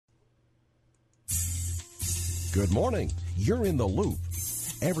Good morning. You're in the loop.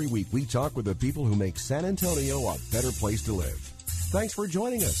 Every week we talk with the people who make San Antonio a better place to live. Thanks for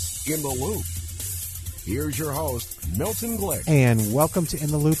joining us in the loop. Here's your host, Milton Glick. And welcome to In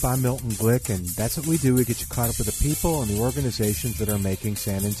the Loop. I'm Milton Glick, and that's what we do. We get you caught up with the people and the organizations that are making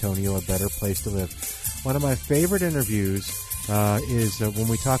San Antonio a better place to live. One of my favorite interviews is when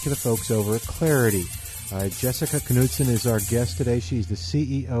we talk to the folks over at Clarity. Jessica Knudsen is our guest today. She's the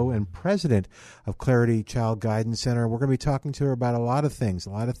CEO and president of Clarity Child Guidance Center. We're going to be talking to her about a lot of things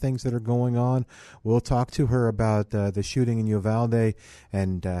that are going on. We'll talk to her about the shooting in Uvalde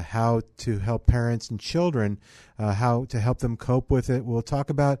and how to help parents and children, how to help them cope with it. We'll talk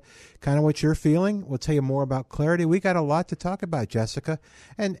about kind of what you're feeling. We'll tell you more about Clarity. We got a lot to talk about, Jessica.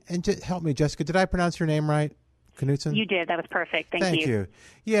 And just help me, Jessica, did I pronounce your name right? Knudsen? You did. That was perfect. Thank you.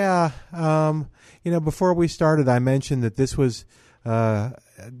 Yeah. Before we started, I mentioned that this was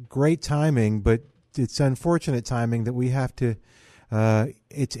great timing, but it's unfortunate timing that we have to.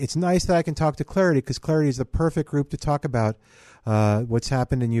 It's nice that I can talk to Clarity because Clarity is the perfect group to talk about what's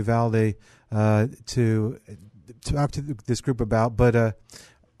happened in Uvalde to talk to this group about. But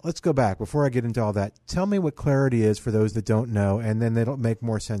let's go back before I get into all that. Tell me what Clarity is for those that don't know, and then it'll make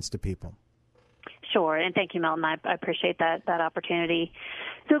more sense to people. Sure, and thank you, Milton. I appreciate that opportunity.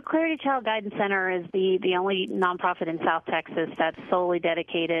 So Clarity Child Guidance Center is the only nonprofit in South Texas that's solely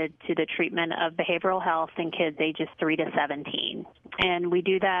dedicated to the treatment of behavioral health in kids ages 3 to 17. And we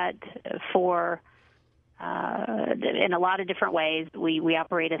do that for in a lot of different ways. We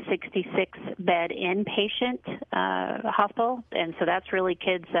operate a 66-bed inpatient hospital, and so that's really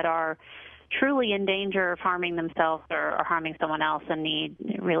kids that are truly in danger of harming themselves or harming someone else and need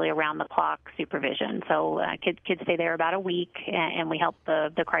really around-the-clock supervision. So kids stay there about a week, and we help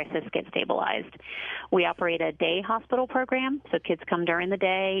the crisis get stabilized. We operate a day hospital program, so kids come during the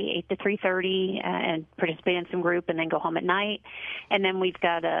day, 8 to 3:30, and participate in some group and then go home at night. And then we've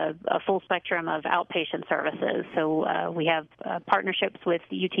got a full spectrum of outpatient services. So we have partnerships with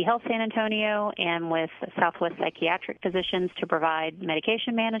UT Health San Antonio and with Southwest Psychiatric Physicians to provide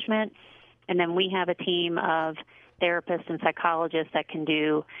medication management. And then we have a team of therapists and psychologists that can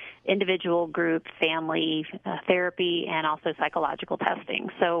do individual, group, family therapy, and also psychological testing.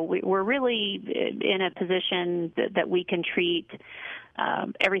 So we're really in a position that we can treat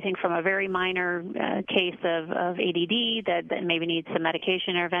everything from a very minor case of ADD that maybe needs some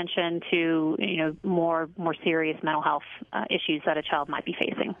medication intervention to more serious mental health issues that a child might be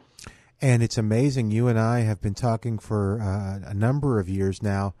facing. And it's amazing. You and I have been talking for a number of years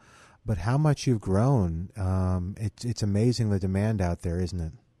now. But how much you've grown, it's amazing the demand out there, isn't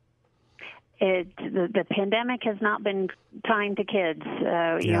it? The pandemic has not been kind to kids.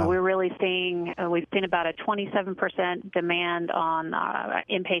 We're really seeing, we've seen about a 27% demand on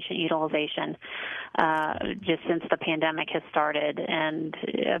inpatient utilization just since the pandemic has started, and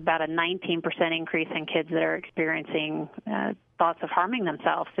about a 19% increase in kids that are experiencing thoughts of harming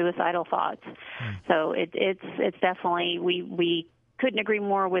themselves, suicidal thoughts. So it's definitely, we couldn't agree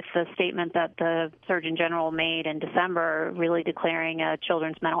more with the statement that the Surgeon General made in December, really declaring a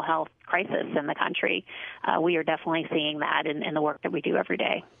children's mental health crisis in the country. We are definitely seeing that in the work that we do every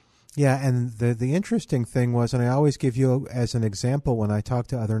day. Yeah, and the interesting thing was, and I always give you as an example when I talk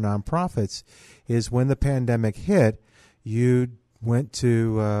to other nonprofits, is when the pandemic hit, you went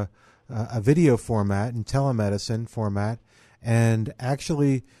to a video format and telemedicine format, and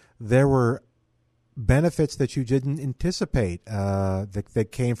actually there were benefits that you didn't anticipate that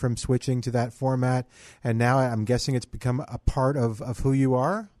came from switching to that format, and now I'm guessing it's become a part of who you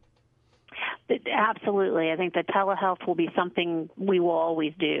are? Absolutely. I think that telehealth will be something we will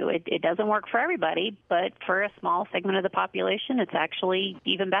always do. It doesn't work for everybody, but for a small segment of the population, it's actually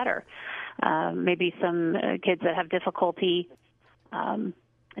even better. Maybe some kids that have difficulty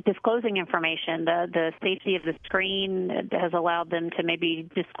disclosing information. The safety of the screen has allowed them to maybe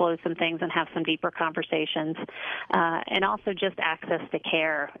disclose some things and have some deeper conversations, and also just access to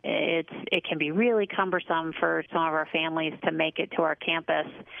care. It can be really cumbersome for some of our families to make it to our campus,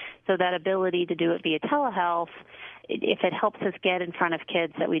 so that ability to do it via telehealth, if it helps us get in front of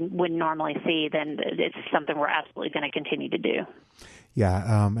kids that we wouldn't normally see, then it's something we're absolutely going to continue to do.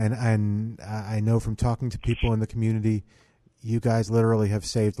 Yeah, and I know from talking to people in the community, you guys literally have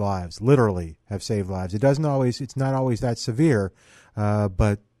saved lives. It's not always that severe,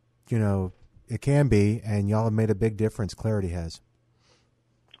 but it can be, and y'all have made a big difference. Clarity has.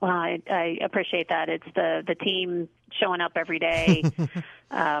 Well, I appreciate that. It's the team showing up every day.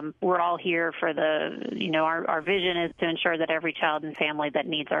 We're all here for our vision is to ensure that every child and family that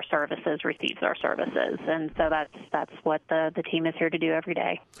needs our services receives our services. And so that's what the team is here to do every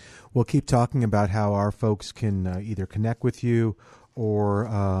day. We'll keep talking about how our folks can either connect with you or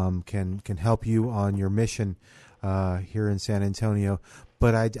can help you on your mission here in San Antonio.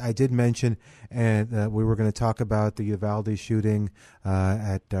 But I did mention, and we were going to talk about the Uvalde shooting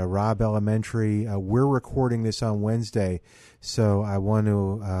at Robb Elementary. We're recording this on Wednesday, so I want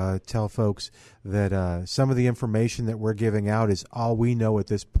to tell folks that some of the information that we're giving out is all we know at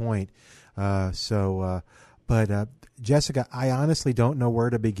this point. But Jessica, I honestly don't know where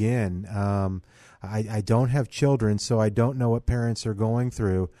to begin. I don't have children, so I don't know what parents are going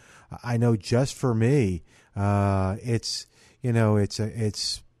through. I know just for me,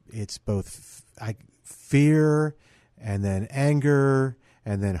 it's both fear and then anger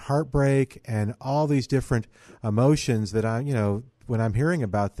and then heartbreak and all these different emotions that when I'm hearing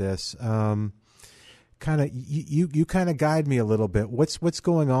about this, you kind of guide me a little bit. What's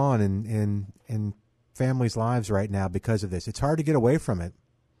going on in families' lives right now because of this? It's hard to get away from it.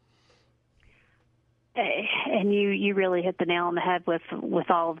 And you really hit the nail on the head with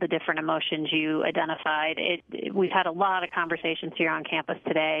all of the different emotions you identified. We've had a lot of conversations here on campus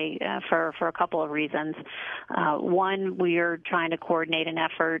today for a couple of reasons. One, we are trying to coordinate an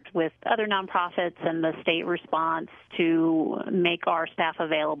effort with other nonprofits and the state response to make our staff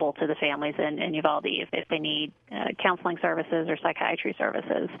available to the families in Uvalde if they need counseling services or psychiatry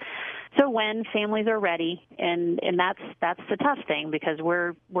services. So when families are ready, and that's the tough thing because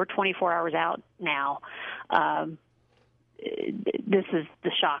we're 24 hours out now. This is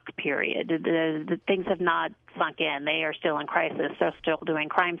the shock period. The things have not sunk in. They are still in crisis. They're still doing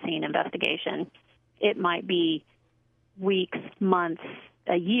crime scene investigation. It might be weeks, months,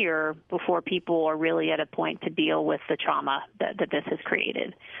 a year before people are really at a point to deal with the trauma that this has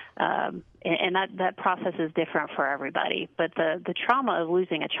created. And that process is different for everybody. But the trauma of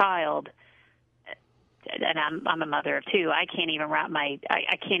losing a child, and I'm a mother of two, I can't even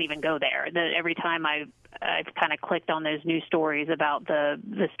I can't even go there. Every time I've kind of clicked on those news stories about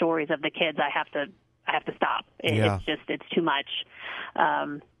the stories of the kids, I have to stop. It's too much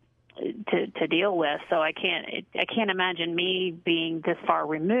to deal with. So I can't imagine me being this far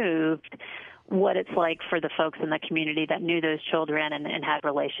removed, what it's like for the folks in the community that knew those children and had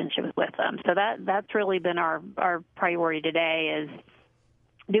relationships with them. So that's really been our priority today is,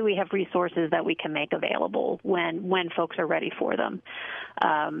 do we have resources that we can make available when folks are ready for them?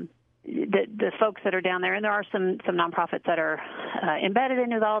 The folks that are down there, and there are some nonprofits that are embedded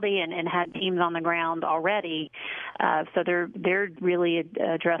in Uvalde and had teams on the ground already. So they're really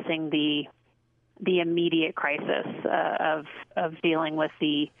addressing the immediate crisis of dealing with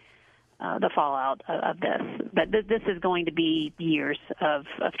the fallout of this. But this is going to be years of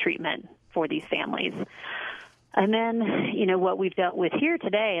treatment for these families. And then, what we've dealt with here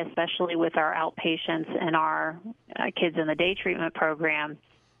today, especially with our outpatients and our kids in the day treatment program,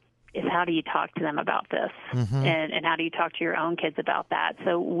 is how do you talk to them about this? Mm-hmm. And how do you talk to your own kids about that?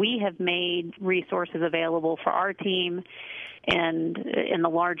 So we have made resources available for our team and in the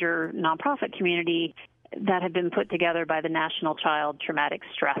larger nonprofit community that have been put together by the National Child Traumatic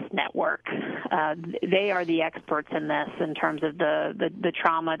Stress Network. They are the experts in this in terms of the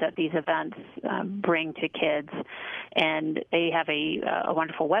trauma that these events bring to kids. And they have a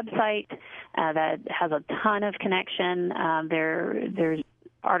wonderful website that has a ton of connection. There's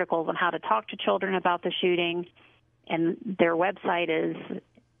articles on how to talk to children about the shooting, and their website is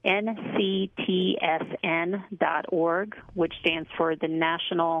nctsn.org, which stands for the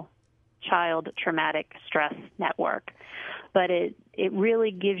National Child Traumatic Stress Network. But it really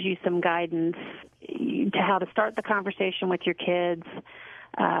gives you some guidance to how to start the conversation with your kids.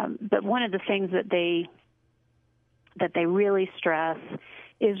 But one of the things that they really stress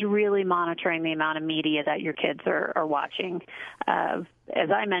is really monitoring the amount of media that your kids are watching. As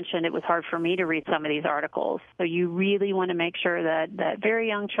I mentioned, it was hard for me to read some of these articles. So you really want to make sure that very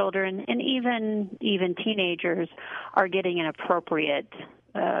young children and even teenagers are getting an appropriate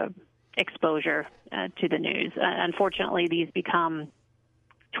exposure to the news. Unfortunately, these become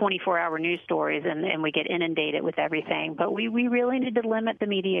 24-hour news stories, and we get inundated with everything. But we really need to limit the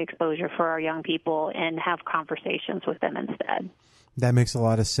media exposure for our young people and have conversations with them instead. That makes a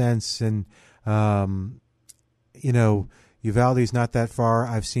lot of sense. And, Uvalde's not that far.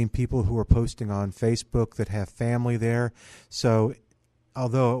 I've seen people who are posting on Facebook that have family there. So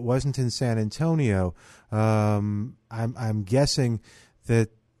although it wasn't in San Antonio, I'm guessing that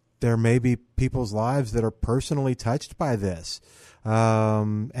there may be people's lives that are personally touched by this.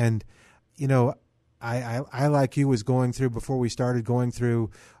 And, you know, I like you was going through, before we started, going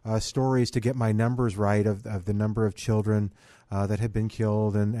through stories to get my numbers right of the number of children that had been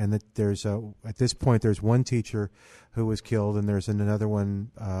killed, and that there's at this point there's one teacher who was killed, and there's another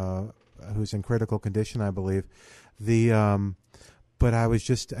one who's in critical condition, I believe. But I was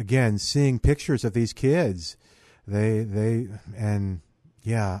just, again, seeing pictures of these kids.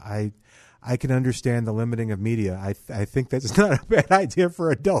 I can understand the limiting of media. I think that's not a bad idea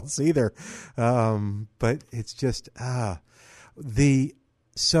for adults either. But it's just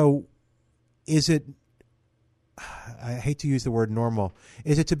so is it, I hate to use the word normal,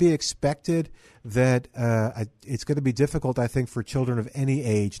 is it to be expected that it's going to be difficult, I think, for children of any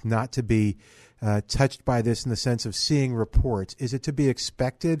age not to be touched by this in the sense of seeing reports? Is it to be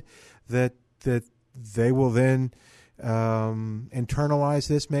expected that they will then internalize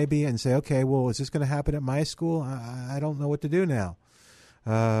this maybe and say, okay, well, is this going to happen at my school? I don't know what to do now.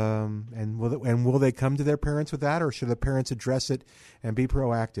 And will they come to their parents with that, or should the parents address it and be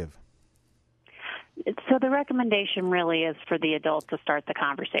proactive? So the recommendation really is for the adult to start the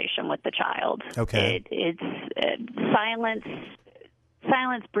conversation with the child. Okay.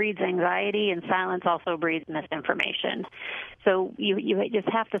 Silence breeds anxiety, and silence also breeds misinformation. So you just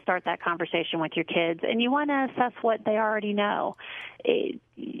have to start that conversation with your kids, and you want to assess what they already know.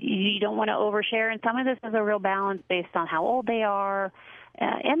 You don't want to overshare, and some of this is a real balance based on how old they are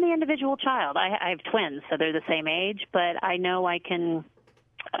and the individual child. I have twins, so they're the same age, but I know I can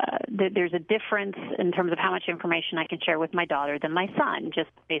there's a difference in terms of how much information I can share with my daughter than my son, just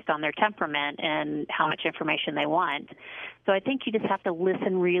based on their temperament and how much information they want. So I think you just have to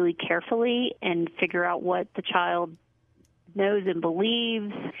listen really carefully and figure out what the child knows and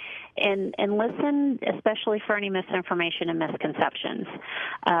believes, and listen especially for any misinformation and misconceptions.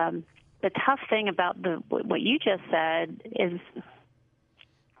 The tough thing about what you just said is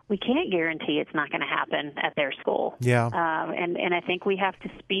we can't guarantee it's not going to happen at their school. Yeah. And I think we have to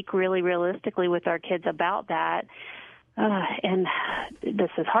speak really realistically with our kids about that. And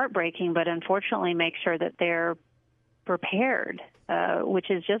this is heartbreaking, but unfortunately make sure that they're prepared, which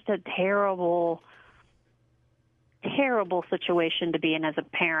is just a terrible situation to be in as a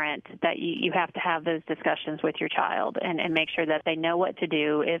parent, that you have to have those discussions with your child and make sure that they know what to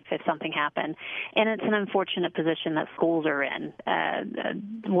do if something happened. And it's an unfortunate position that schools are in.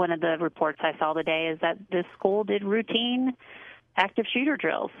 One of the reports I saw today is that this school did routine active shooter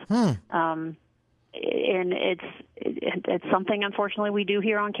drills. And it's something, unfortunately, we do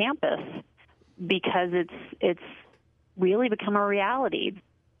here on campus because it's really become a reality.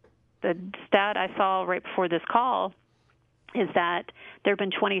 The stat I saw right before this call is that there have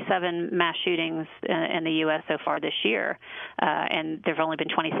been 27 mass shootings in the U.S. so far this year, and there have only been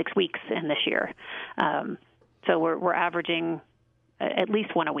 26 weeks in this year. So we're averaging at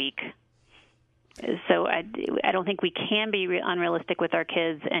least one a week. So I don't think we can be unrealistic with our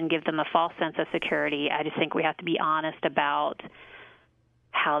kids and give them a false sense of security. I just think we have to be honest about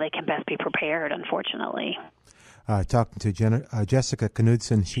how they can best be prepared, unfortunately. Talking to Jessica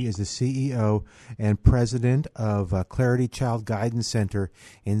Knudsen. She is the CEO and president of Clarity Child Guidance Center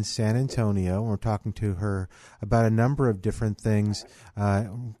in San Antonio. We're talking to her about a number of different things.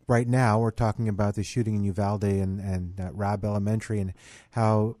 Right now, we're talking about the shooting in Uvalde and Rabb Elementary, and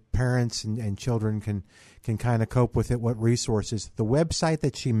how parents and children can kind of cope with it, what resources. The website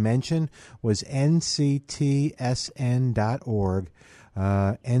that she mentioned was nctsn.org,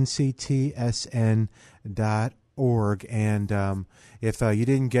 nctsn.org. And if you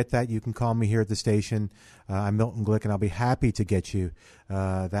didn't get that, you can call me here at the station. I'm Milton Glick, and I'll be happy to get you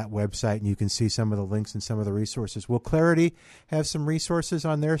that website, and you can see some of the links and some of the resources. Will Clarity have some resources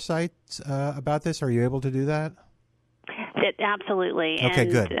on their site about this? Are you able to do that? Absolutely. Okay,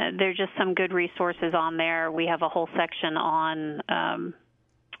 and good. There's just some good resources on there. We have a whole section on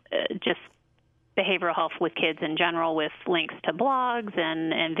just behavioral health with kids in general, with links to blogs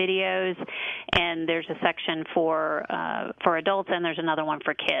and videos, and there's a section for adults, and there's another one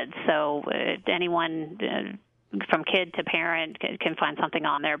for kids. So anyone from kid to parent can find something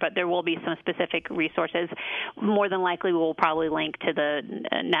on there, but there will be some specific resources. More than likely, we'll probably link to the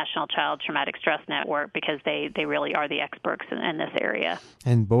National Child Traumatic Stress Network, because they really are the experts in this area.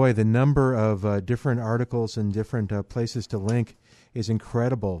 And boy, the number of different articles and different places to link is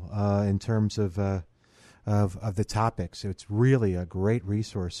incredible in terms of the topics. So it's really a great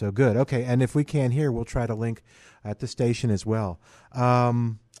resource. So good. Okay, and if we can here, we'll try to link at the station as well.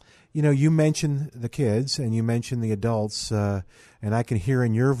 You mentioned the kids and you mentioned the adults, and I can hear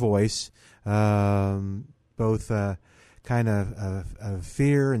in your voice both kind of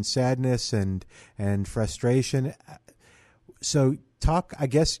fear and sadness and frustration. So talk, I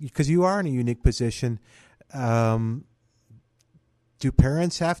guess, because you are in a unique position. Do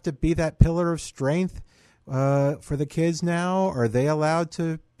parents have to be that pillar of strength for the kids now? Are they allowed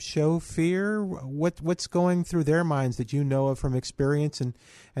to show fear? What's going through their minds that you know of from experience,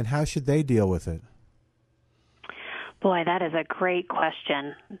 and how should they deal with it? Boy, that is a great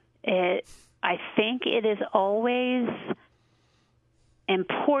question. I think it is always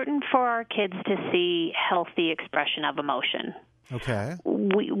important for our kids to see healthy expression of emotion. Okay.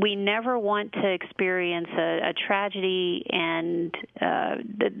 We never want to experience a tragedy and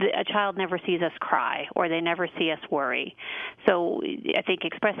a child never sees us cry or they never see us worry. So I think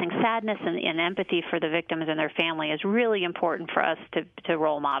expressing sadness and empathy for the victims and their family is really important for us to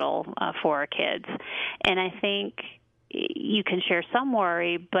role model for our kids. And I think you can share some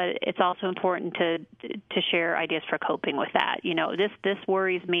worry, but it's also important to share ideas for coping with that. You know, this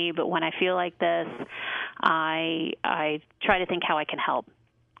worries me, but when I feel like this, I try to think how I can help.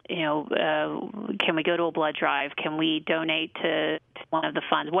 You know, can we go to a blood drive? Can we donate to one of the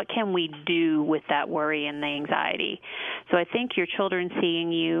funds? What can we do with that worry and the anxiety? So I think your children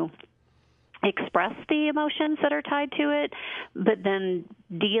seeing you express the emotions that are tied to it, but then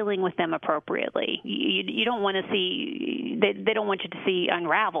dealing with them appropriately. You don't want to see they don't want you to see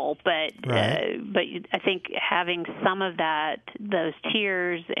unravel, but right. But I think having some of that, those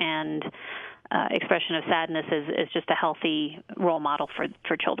tears and expression of sadness is just a healthy role model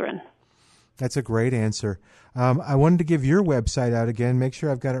for children. That's a great answer. I wanted to give your website out again. Make sure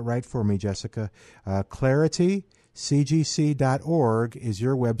I've got it right for me, Jessica. ClarityCGC.org is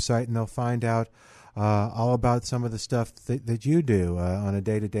your website, and they'll find out all about some of the stuff that you do on a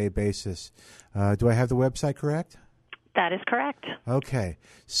day-to-day basis. Do I have the website correct? That is correct. Okay.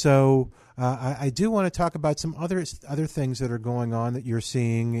 So I do want to talk about some other things that are going on that you're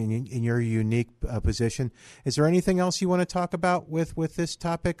seeing in your unique position. Is there anything else you want to talk about with this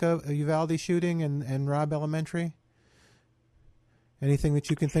topic of Uvalde shooting and Robb Elementary? Anything that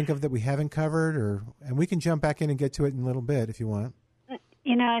you can think of that we haven't covered, and we can jump back in and get to it in a little bit if you want.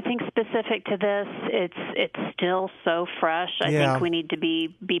 You know, I think specific to this, it's still so fresh. I think we need to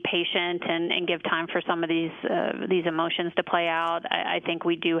be patient and give time for some of these emotions to play out. I think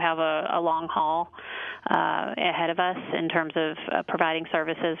we do have a long haul ahead of us in terms of providing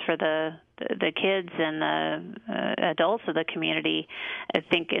services for the kids and the adults of the community. I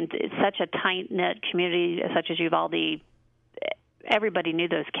think it's such a tight-knit community such as Uvalde. Everybody knew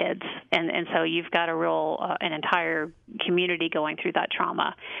those kids, and so you've got an entire community going through that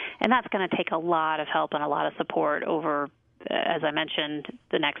trauma, and that's going to take a lot of help and a lot of support over, as I mentioned,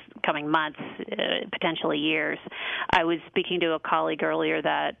 the next coming months, potentially years. I was speaking to a colleague earlier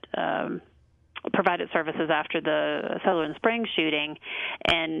that provided services after the Sutherland Springs shooting,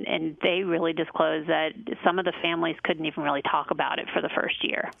 and they really disclosed that some of the families couldn't even really talk about it for the first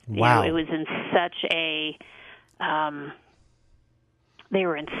year. Wow. You know, it was in such a they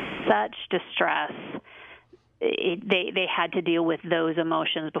were in such distress. They had to deal with those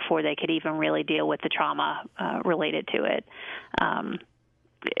emotions before they could even really deal with the trauma related to it.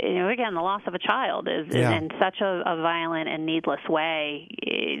 You know, again, the loss of a child is in such a violent and needless way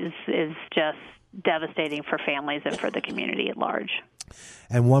is just devastating for families and for the community at large.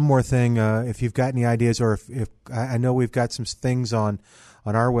 And one more thing, if you've got any ideas, or if I know we've got some things on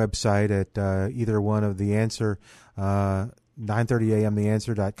our website at either one of The Answer, 930am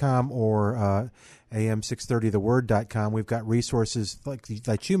theanswer.com or am630theword.com. We've got resources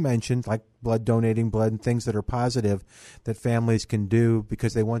like you mentioned, like donating blood and things that are positive that families can do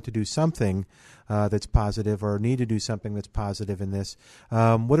because they want to do something that's positive or need to do something that's positive in this.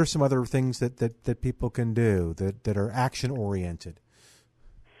 What are some other things that people can do that are action-oriented?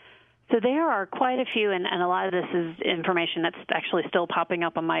 So there are quite a few, and a lot of this is information that's actually still popping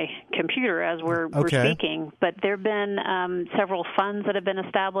up on my computer as we're speaking. But there have been several funds that have been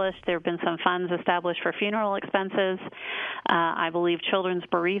established. There have been some funds established for funeral expenses. I believe Children's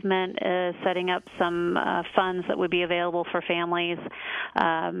Bereavement is setting up some funds that would be available for families.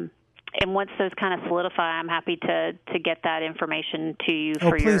 And once those kind of solidify, I'm happy to get that information to you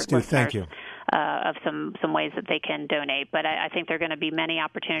for your listeners. Thank you. Of some ways that they can donate. But I think there are going to be many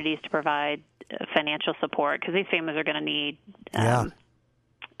opportunities to provide financial support because these families are going to need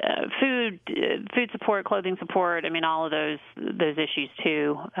food support, clothing support. I mean, all of those issues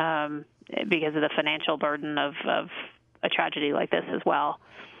too, because of the financial burden of a tragedy like this as well.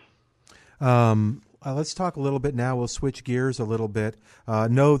 Let's talk a little bit now. We'll switch gears a little bit.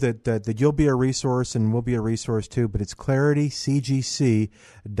 Know that you'll be a resource and we'll be a resource too, but it's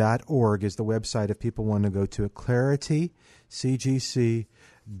claritycgc.org is the website if people want to go to it.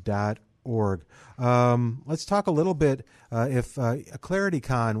 claritycgc.org. Let's talk a little bit if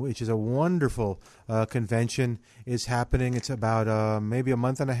ClarityCon, which is a wonderful convention, is happening. It's about maybe a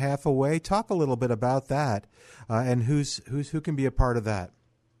month and a half away. Talk a little bit about that and who can be a part of that.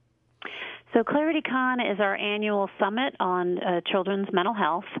 So ClarityCon is our annual summit on children's mental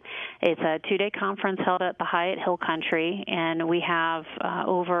health. It's a 2-day conference held at the Hyatt Hill Country, and we have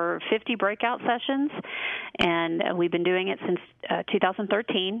over 50 breakout sessions, and we've been doing it since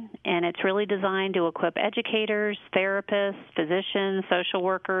 2013, and it's really designed to equip educators, therapists, physicians, social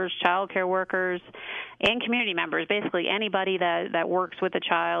workers, child care workers, and community members, basically anybody that works with a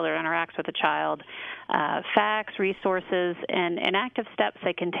child or interacts with a child, facts, resources, and active steps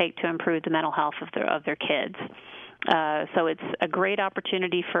they can take to improve the mental health of their kids. So it's a great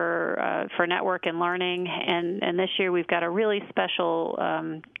opportunity for network and learning. And this year we've got a really special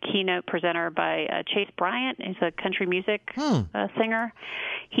keynote presenter by Chase Bryant. He's a country music singer.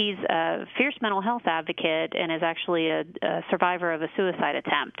 He's a fierce mental health advocate and is actually a survivor of a suicide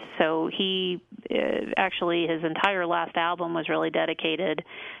attempt. So he actually, his entire last album was really dedicated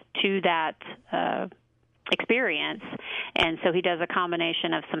to that experience, and so he does a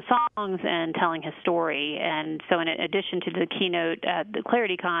combination of some songs and telling his story. And so in addition to the keynote at the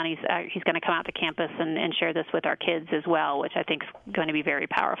ClarityCon, he's going to come out to campus and share this with our kids as well, which I think is going to be very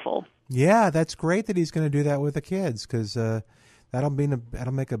powerful. Yeah, that's great that he's going to do that with the kids, because that'll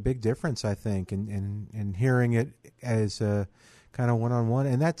make a big difference, I think, in hearing it as kind of one-on-one,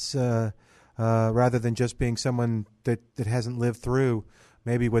 and that's rather than just being someone that hasn't lived through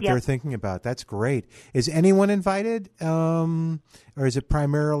maybe what they're thinking about. That's great. Is anyone invited, or is it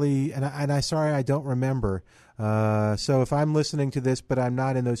primarily? And I sorry, I don't remember. So if I'm listening to this, but I'm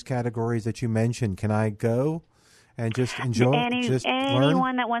not in those categories that you mentioned, can I go and just enjoy?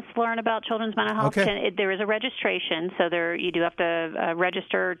 Anyone that wants to learn about children's mental health, there is a registration. So you do have to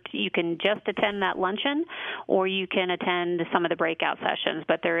register. You can just attend that luncheon, or you can attend some of the breakout sessions.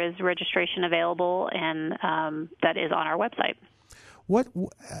 But there is registration available, and that is on our website.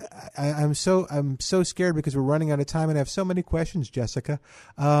 I'm so scared because we're running out of time and I have so many questions, Jessica.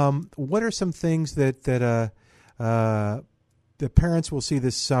 What are some things that the parents will see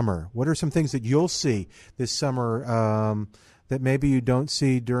this summer? What are some things that you'll see this summer that maybe you don't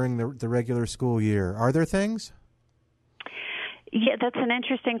see during the regular school year? Are there things? Yeah, that's an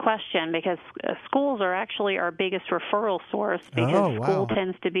interesting question, because schools are actually our biggest referral source, because school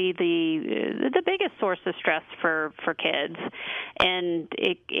tends to be the biggest source of stress for kids. And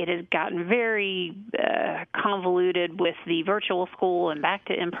it has gotten very convoluted with the virtual school and back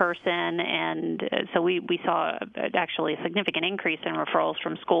to in-person. And so we saw actually a significant increase in referrals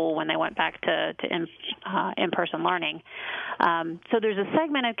from school when they went back to in-person learning. So there's a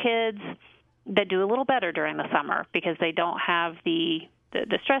segment of kids that do a little better during the summer because they don't have the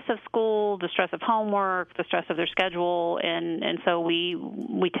stress of school, the stress of homework, the stress of their schedule, and so we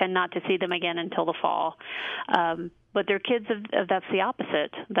tend not to see them again until the fall. But there are kids that's the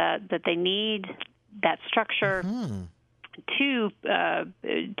opposite, that they need that structure to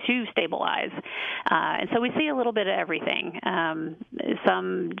stabilize, and so we see a little bit of everything.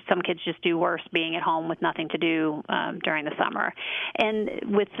 Some kids just do worse being at home with nothing to do during the summer, and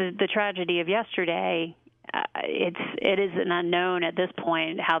with the tragedy of yesterday, it is an unknown at this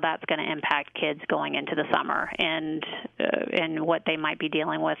point how that's going to impact kids going into the summer, and what they might be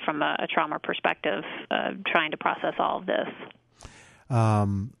dealing with from a trauma perspective, trying to process all of this.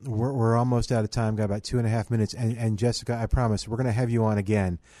 We're almost out of time. Got about 2.5 minutes. And Jessica, I promise we're going to have you on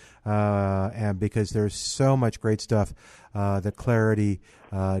again, and because there's so much great stuff that Clarity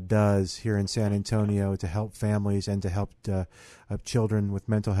does here in San Antonio to help families and to help children with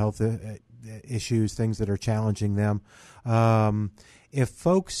mental health issues, things that are challenging them. If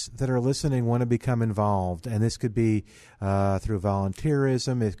folks that are listening want to become involved, and this could be through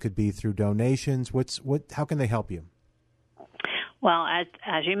volunteerism, it could be through donations, how can they help you? Well,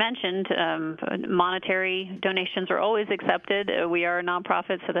 as you mentioned, monetary donations are always accepted. We are a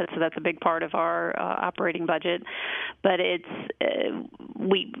nonprofit, so that's a big part of our operating budget. But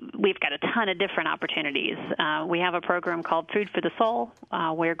we've got a ton of different opportunities. We have a program called Food for the Soul,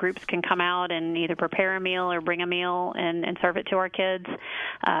 where groups can come out and either prepare a meal or bring a meal and serve it to our kids.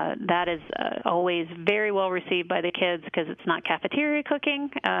 That is always very well received by the kids because it's not cafeteria cooking.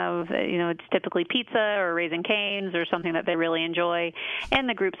 It's typically pizza or Raising Cane's or something that they really enjoy. And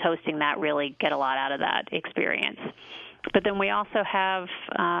the groups hosting that really get a lot out of that experience. But then we also have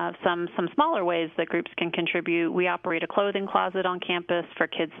some smaller ways that groups can contribute. We operate a clothing closet on campus for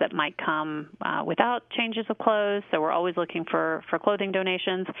kids that might come without changes of clothes, so we're always looking for clothing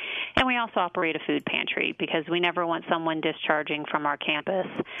donations. And we also operate a food pantry because we never want someone discharging from our campus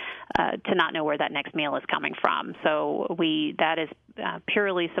to not know where that next meal is coming from. So that is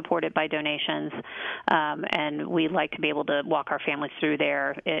purely supported by donations, and we like to be able to walk our families through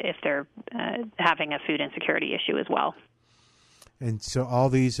there if they're having a food insecurity issue as well. And so all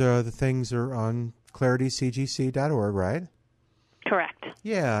these the things are on claritycgc.org, right? Correct.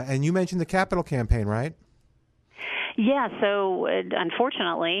 Yeah, and you mentioned the capital campaign, right? Yeah, so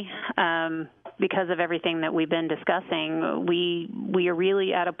unfortunately, because of everything that we've been discussing, we are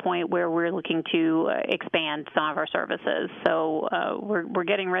really at a point where we're looking to expand some of our services. So we're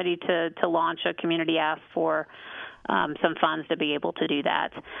getting ready to launch a community ask for some funds to be able to do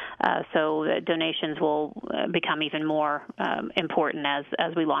that. So donations will become even more important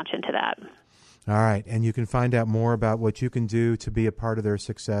as we launch into that. All right, and you can find out more about what you can do to be a part of their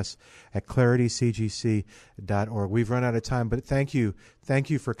success at claritycgc.org. We've run out of time, but thank you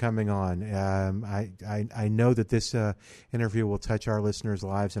for coming on. I know that this interview will touch our listeners'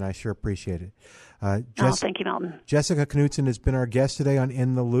 lives, and I sure appreciate it. Thank you, Milton. Jessica Knudsen has been our guest today on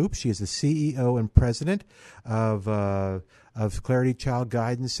In the Loop. She is the CEO and president of Clarity Child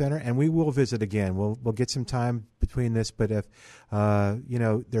Guidance Center, and we will visit again. We'll get some time between this, but if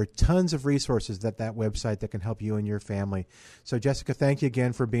there are tons of resources that website that can help you and your family. So, Jessica, thank you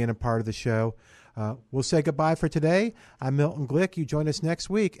again for being a part of the show. We'll say goodbye for today. I'm Milton Glick. You join us next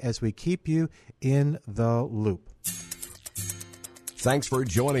week as we keep you in the loop. Thanks for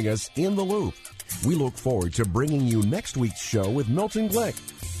joining us in the Loop. We look forward to bringing you next week's show with Milton Glick.